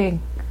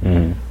fighting.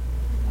 And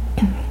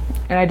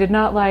I did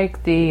not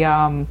like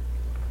the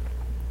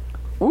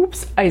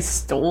oops, I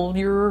stole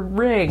your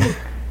ring.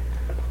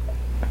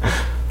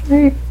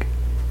 Like,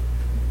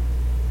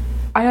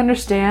 I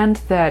understand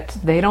that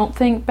they don't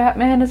think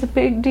Batman is a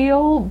big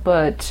deal,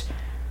 but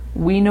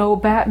we know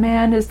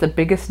Batman is the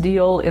biggest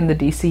deal in the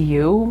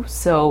DCU,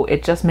 so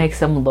it just makes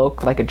him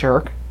look like a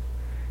jerk.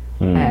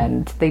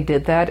 And they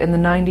did that in the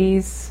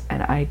 90s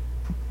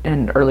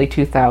and early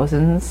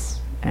 2000s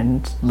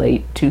and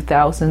late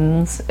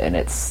 2000s, and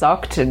it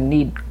sucked and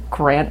needed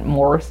Grant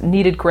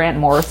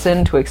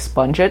Morrison to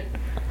expunge it.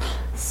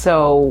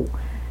 So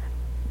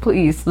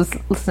please,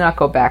 let's not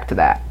go back to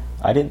that.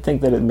 I didn't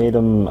think that it made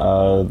him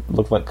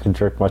look like a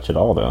jerk much at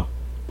all, though.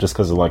 Just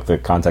because of, like, the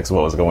context of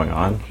what was going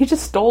on. He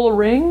just stole a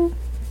ring?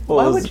 Well,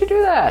 why would you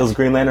do that? It was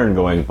Green Lantern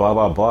going, blah,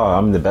 blah, blah,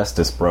 I'm the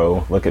bestest,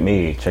 bro. Look at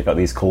me. Check out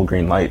these cool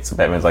green lights.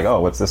 Batman's like, oh,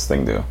 what's this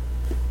thing do?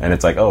 And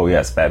it's like, oh,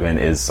 yes, Batman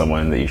is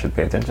someone that you should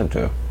pay attention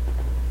to.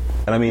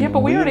 And I mean... Yeah,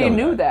 but we already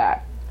knew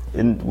that.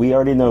 And we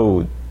already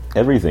know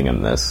everything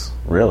in this,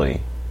 really.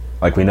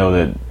 Like, we know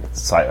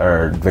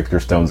that Victor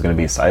Stone's going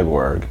to be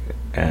Cyborg,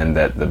 and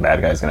that the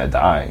bad guy's going to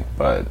die,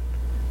 but...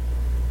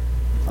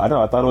 I don't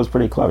know, I thought it was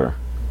pretty clever.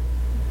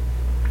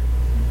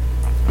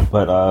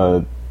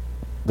 But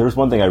there's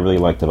one thing I really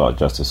liked about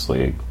Justice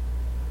League,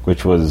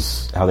 which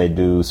was how they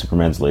do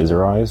Superman's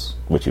laser eyes,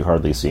 which you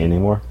hardly see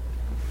anymore.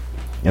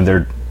 And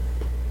they're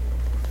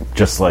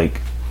just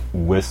like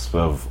wisp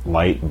of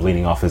light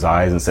bleeding off his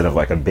eyes instead of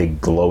like a big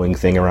glowing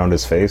thing around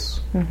his face.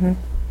 Mm-hmm.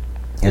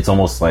 It's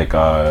almost like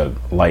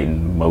light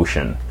in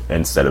motion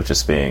instead of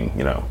just being,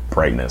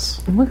 brightness.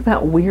 And look at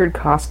that weird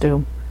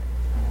costume.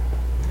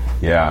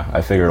 Yeah,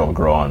 I figured it'll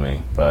grow on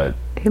me, but...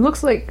 He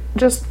looks like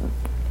just...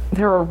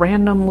 There are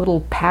random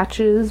little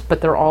patches, but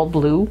they're all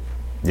blue.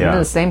 Yeah.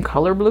 And the same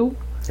color blue.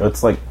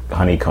 It's like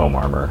honeycomb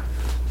armor.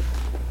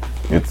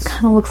 It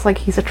kind of looks like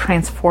he's a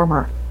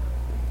transformer.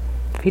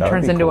 If he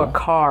turns into a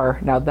car,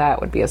 now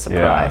that would be a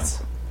surprise.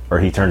 Yeah. Or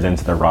he turns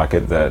into the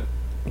rocket that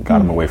got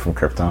him away from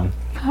Krypton.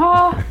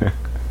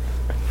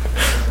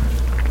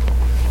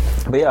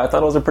 But yeah, I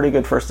thought it was a pretty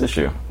good first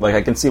issue. Like,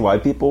 I can see why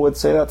people would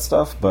say that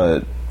stuff,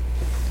 but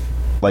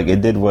like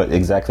it did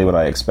exactly what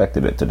I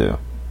expected it to do.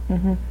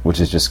 Mm-hmm. Which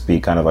is just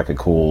be kind of like a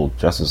cool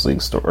Justice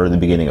League story, or the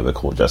beginning of a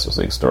cool Justice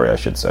League story, I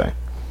should say.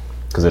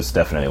 Because it's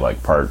definitely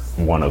like part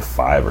 1 of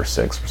 5 or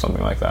 6 or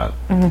something like that.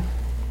 Mm-hmm.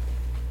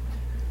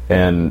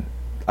 And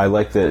I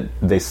like that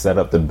they set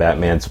up the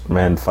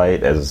Batman-Superman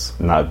fight as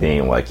not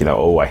being like,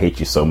 oh, I hate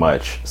you so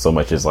much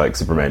as like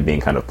Superman being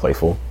kind of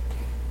playful.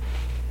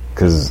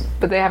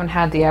 But they haven't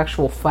had the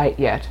actual fight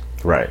yet.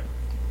 Right.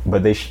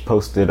 But they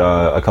posted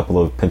a couple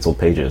of penciled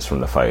pages from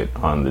the fight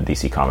on the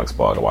DC Comics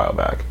blog a while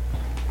back.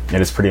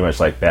 And it's pretty much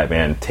like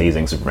Batman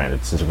tasing Superman.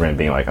 It's Superman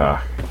being like,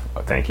 oh,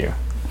 thank you.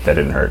 That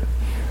didn't hurt.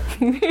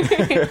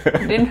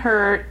 Didn't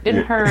hurt.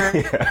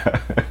 Yeah.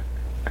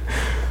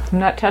 I'm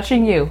not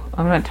touching you.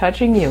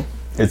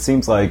 It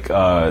seems like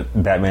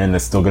Batman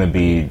is still going to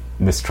be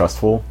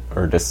distrustful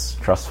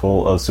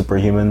of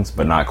superhumans,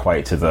 but not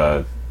quite to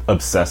the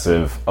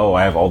obsessive,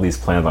 I have all these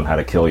plans on how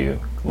to kill you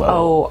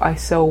level. Oh, I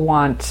so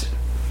want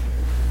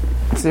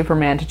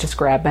Superman to just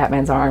grab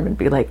Batman's arm and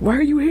be like, why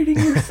are you hating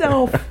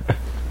yourself?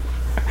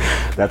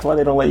 That's why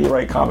they don't let you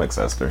write comics,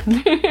 Esther.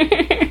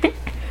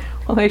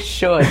 Well, they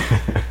should.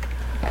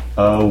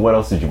 What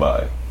else did you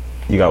buy?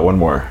 You got one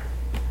more.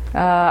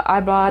 I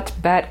bought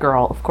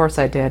Batgirl. Of course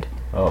I did.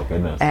 Oh,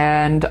 goodness.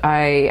 And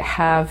I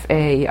have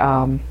a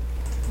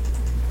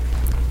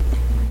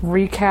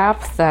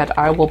recap that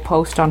I will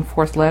post on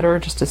Fourth Letter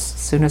just as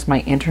soon as my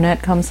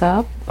internet comes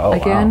up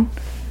again.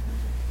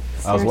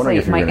 Wow. I was wondering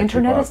if you were my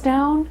internet is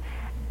down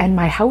and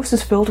my house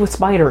is filled with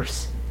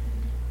spiders.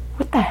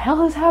 What the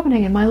hell is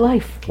happening in my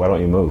life? Why don't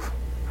you move?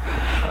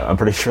 I'm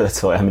pretty sure that's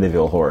how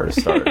Amityville Horror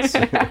starts.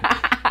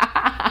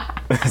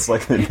 It's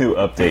like the new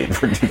update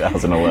for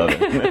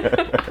 2011.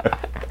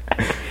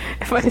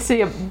 If I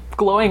see a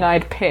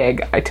glowing-eyed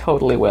pig, I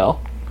totally will.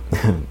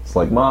 It's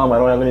like, Mom, I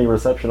don't have any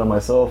reception on my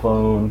cell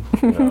phone.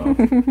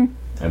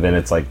 And then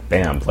it's like,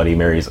 bam, Bloody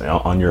Mary's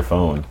on your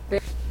phone.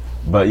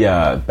 But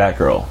yeah,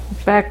 Batgirl.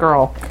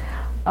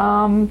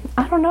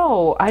 I don't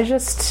know. I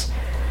just...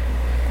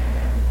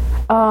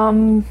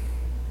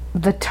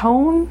 the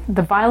tone,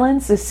 the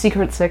violence is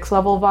Secret Six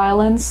level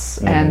violence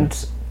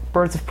and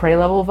Birds of Prey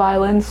level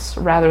violence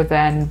rather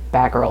than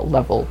Batgirl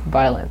level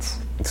violence.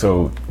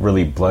 So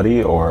really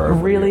bloody or...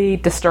 Really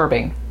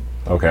disturbing.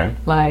 Okay.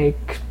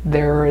 Like,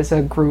 there is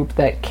a group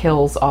that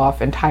kills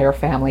off entire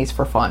families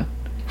for fun.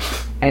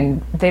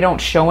 And they don't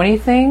show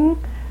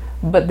anything,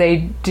 but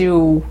they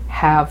do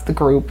have the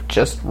group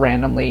just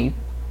randomly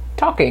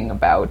talking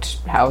about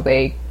how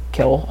they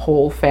kill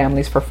whole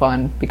families for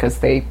fun because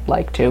they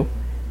like to.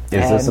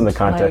 Is this in the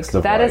context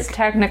of that is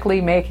technically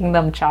making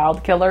them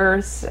child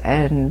killers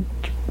and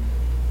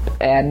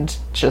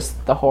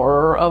just the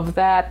horror of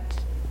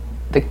that,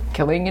 the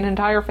killing an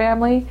entire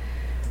family,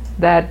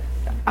 that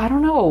I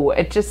don't know,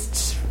 it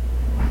just,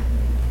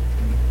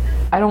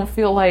 I don't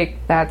feel like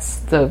that's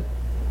the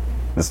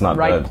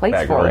right place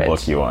for Batgirl it.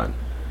 Book you want.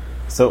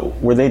 So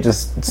were they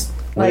just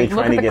like,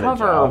 look at the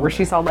cover where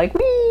she's all like,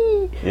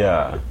 wee!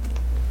 Yeah.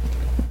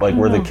 Like,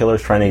 were the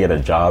killers trying to get a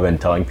job and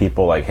telling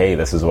people, like, hey,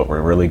 this is what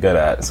we're really good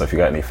at, so if you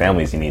got any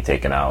families you need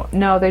taken out?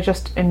 No, they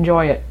just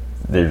enjoy it.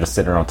 They're just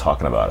sitting around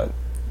talking about it.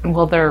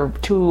 Well, they're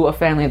to a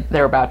family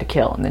they're about to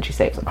kill, and then she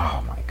saves them.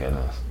 Oh, my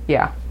goodness.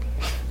 Yeah.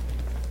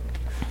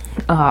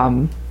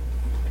 And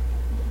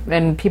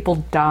people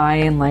die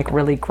in, like,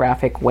 really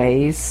graphic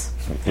ways.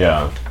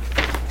 Yeah.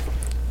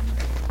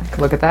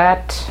 Look at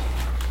that.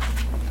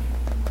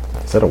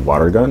 Is that a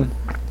water gun?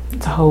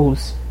 It's a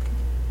hose.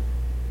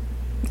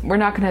 We're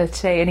not going to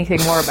say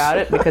anything more about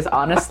it because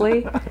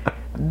honestly,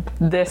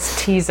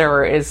 this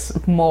teaser is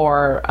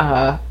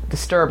more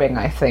disturbing,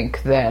 I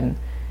think, than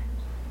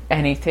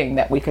anything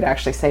that we could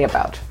actually say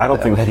about. I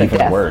don't think that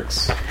even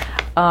works.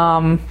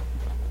 But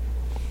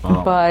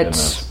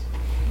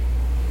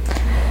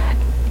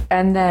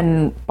and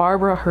then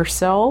Barbara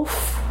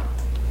herself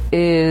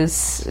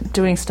is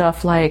doing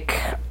stuff like,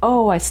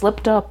 oh, I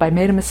slipped up, I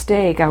made a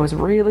mistake, I was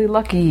really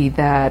lucky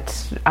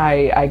that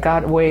I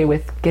got away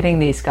with getting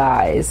these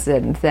guys,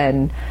 and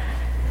then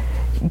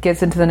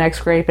gets into the next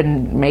scrape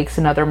and makes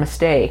another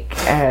mistake,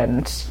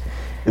 and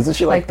Isn't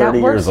she like 30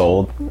 years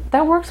old?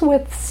 That works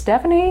with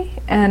Stephanie,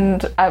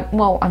 and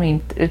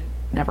it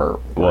never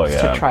works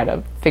to try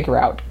to figure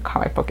out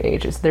comic book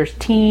ages. There's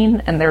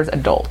teen and there's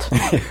adult.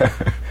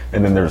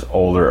 And then there's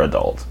older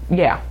adult.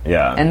 Yeah.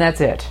 And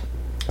that's it.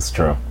 That's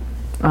true.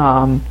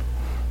 So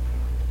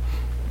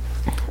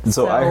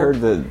I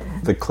heard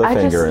that the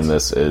cliffhanger in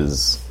this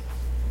is,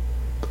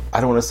 I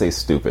don't want to say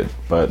stupid,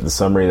 but the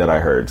summary that I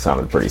heard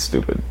sounded pretty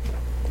stupid.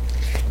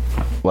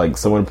 Like,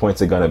 someone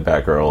points a gun at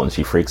Batgirl and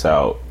she freaks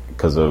out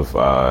because of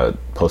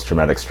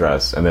post-traumatic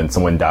stress, and then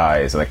someone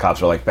dies and the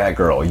cops are like,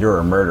 Batgirl, you're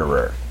a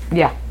murderer.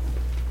 Yeah.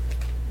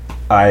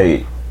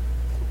 Are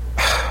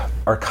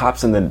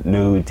cops in the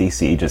new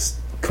DC just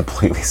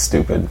completely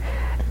stupid?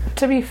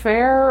 To be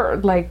fair,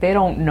 like, they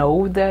don't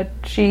know that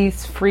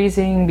she's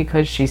freezing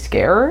because she's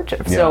scared.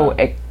 Yeah. So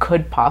it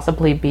could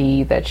possibly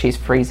be that she's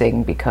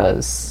freezing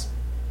because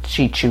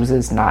she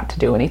chooses not to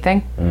do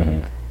anything.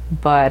 Mm-hmm.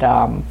 But,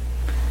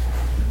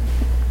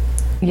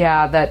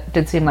 yeah, that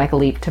did seem like a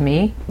leap to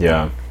me.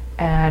 Yeah.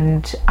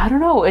 And I don't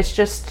know, it's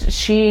just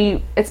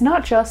it's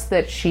not just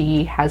that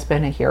she has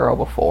been a hero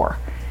before.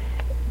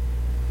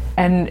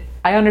 And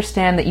I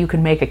understand that you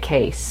can make a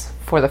case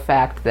for the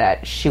fact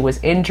that she was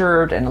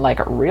injured in like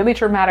a really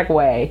traumatic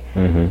way,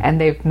 mm-hmm.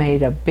 and they've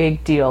made a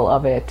big deal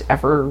of it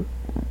ever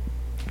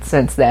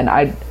since then.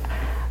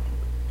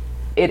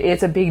 It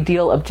is a big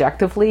deal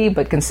objectively,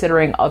 but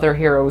considering other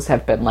heroes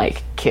have been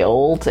like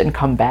killed and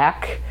come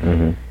back,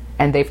 mm-hmm.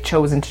 and they've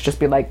chosen to just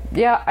be like,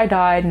 yeah, I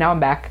died, now I'm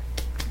back.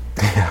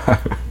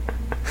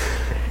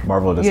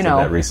 Marvel just did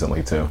that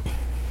recently too.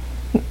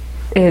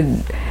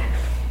 In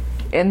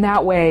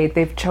that way,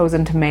 they've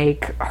chosen to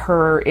make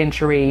her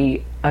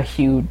injury a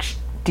huge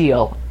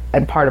deal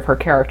and part of her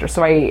character.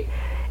 So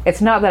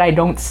it's not that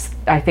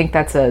I think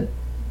that's the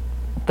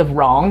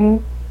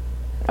wrong.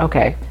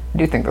 Okay, I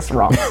do think that's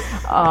wrong.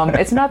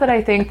 It's not that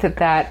I think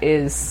that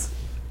is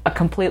a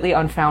completely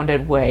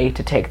unfounded way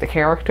to take the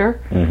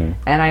character, mm-hmm.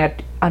 and I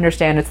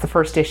understand it's the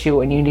first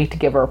issue and you need to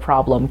give her a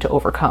problem to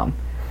overcome.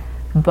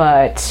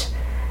 But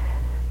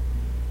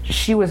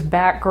she was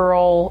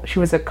Batgirl, she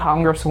was a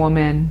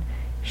congresswoman,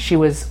 she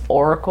was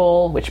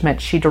Oracle, which meant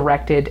she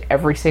directed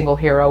every single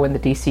hero in the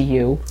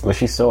DCU. Was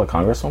she still a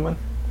congresswoman?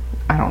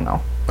 I don't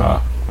know.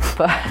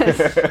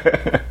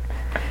 But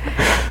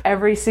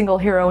every single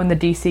hero in the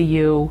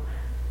DCU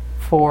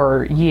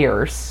for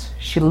years.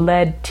 She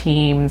led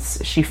teams.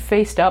 She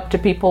faced up to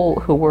people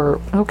who were...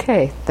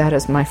 Okay, that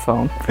is my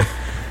phone.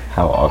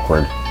 How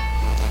awkward.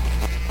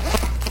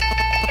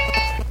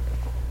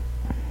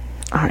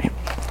 All right.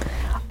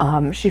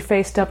 She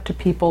faced up to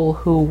people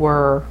who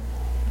were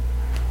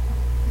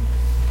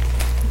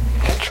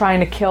trying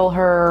to kill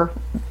her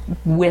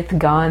with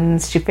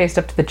guns. She faced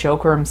up to the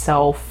Joker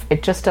himself.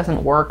 It just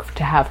doesn't work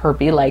to have her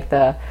be like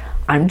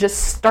I'm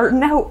just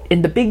starting out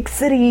in the big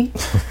city.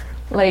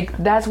 Like,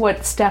 that's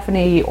what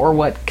Stephanie or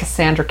what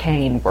Cassandra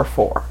Cain were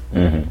for.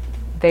 Mm-hmm.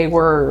 They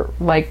were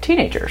like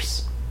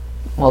teenagers.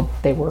 Well,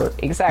 they were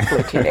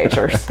exactly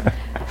teenagers.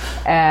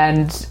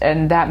 and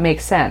that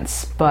makes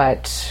sense.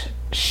 But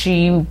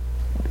she,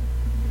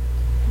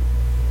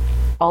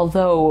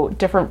 although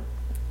different,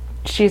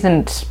 she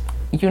isn't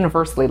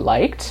universally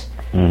liked.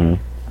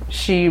 Mm-hmm.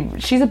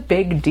 She's a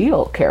big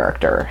deal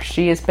character.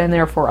 She has been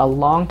there for a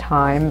long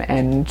time,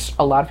 and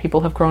a lot of people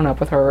have grown up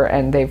with her,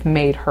 and they've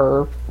made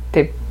her...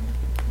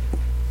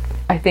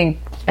 I think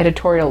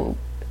editorial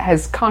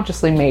has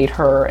consciously made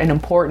her an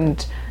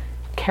important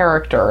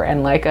character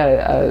and like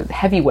a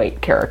heavyweight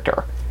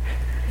character.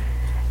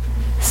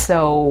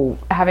 So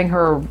having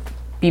her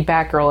be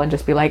Batgirl and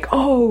just be like,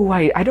 oh,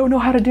 I don't know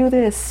how to do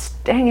this.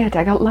 Dang it,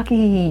 I got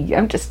lucky.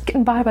 I'm just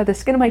getting by the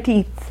skin of my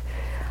teeth.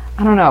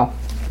 I don't know.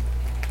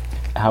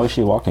 How is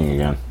she walking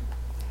again?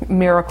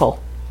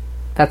 Miracle.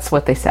 That's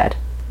what they said.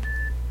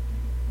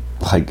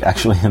 Like,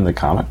 actually in the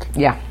comic?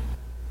 Yeah.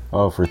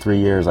 Oh, for 3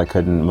 years I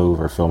couldn't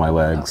move or feel my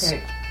legs.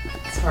 Okay.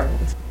 Sorry.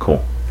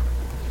 Cool.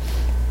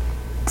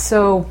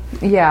 So,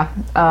 yeah,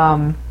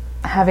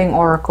 having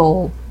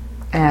Oracle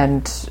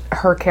and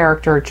her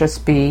character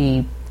just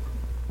be...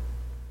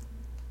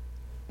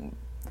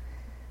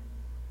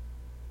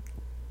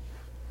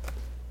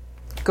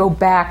 go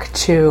back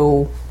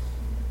to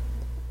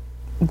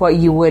what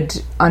you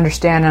would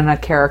understand in a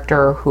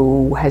character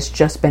who has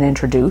just been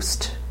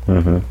introduced.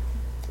 Mm-hmm.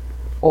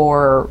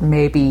 Or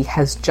maybe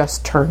has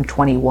just turned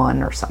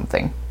 21 or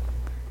something.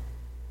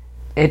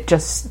 It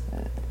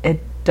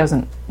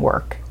doesn't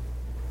work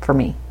for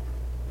me.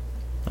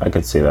 I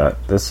could see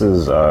that. This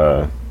is,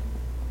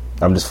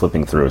 I'm just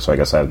flipping through, so I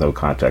guess I have no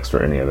context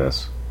for any of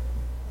this.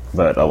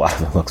 But a lot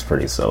of it looks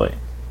pretty silly.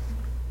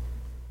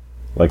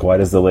 Like, why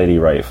does the lady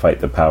right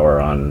fight the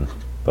power on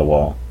the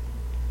wall?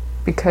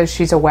 Because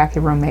she's a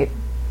wacky roommate.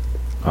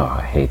 Oh,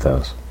 I hate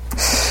those.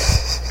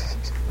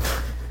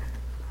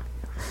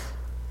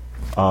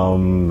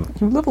 You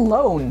live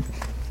alone.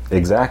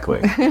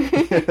 Exactly.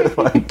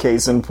 Like,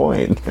 case in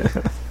point.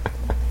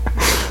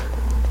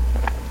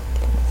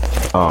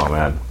 Oh,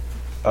 man.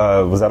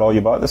 Was that all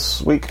you bought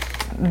this week?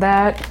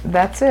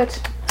 That's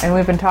it. And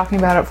we've been talking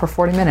about it for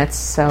 40 minutes,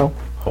 so...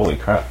 Holy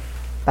crap.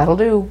 That'll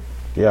do.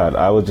 Yeah,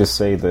 I would just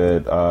say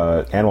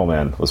that Animal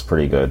Man was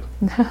pretty good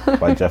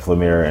by Jeff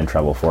Lemire and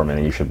Treble Foreman,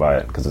 and you should buy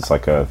it because it's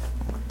like a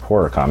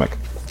horror comic.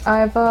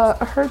 I've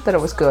heard that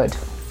it was good.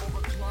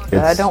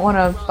 But I don't want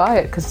to buy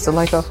it because it's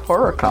like a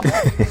horror comic.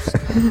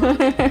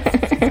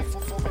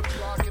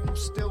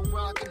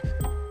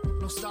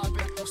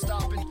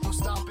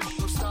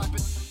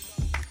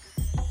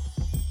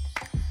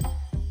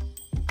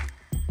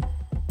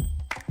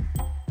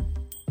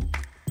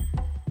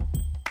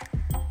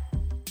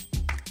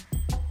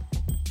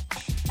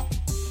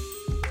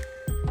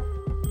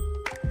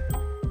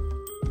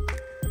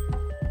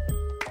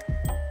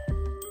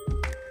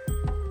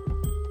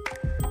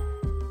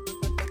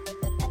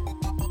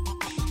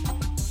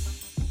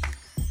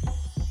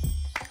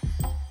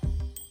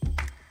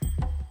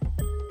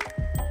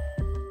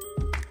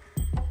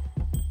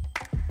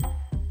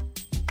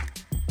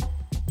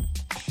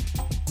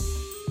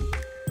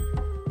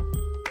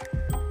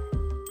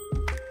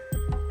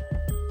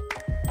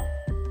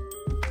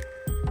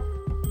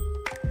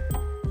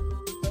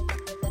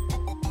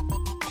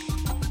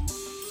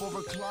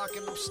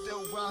 And I'm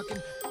still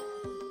rocking.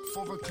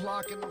 4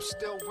 o'clock and I'm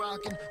still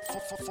rocking.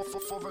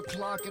 4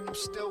 o'clock and I'm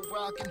still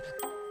rocking.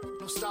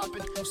 No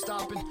stopping, no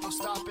stopping, no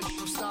stopping,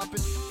 no stopping.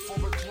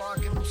 4 o'clock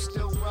and I'm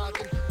still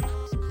rocking.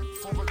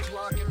 4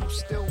 o'clock and I'm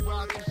still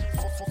rocking.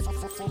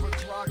 4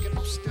 o'clock and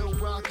I'm still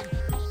rocking.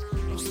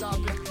 No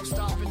stopping, no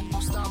stopping, no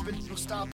stopping, no stopping.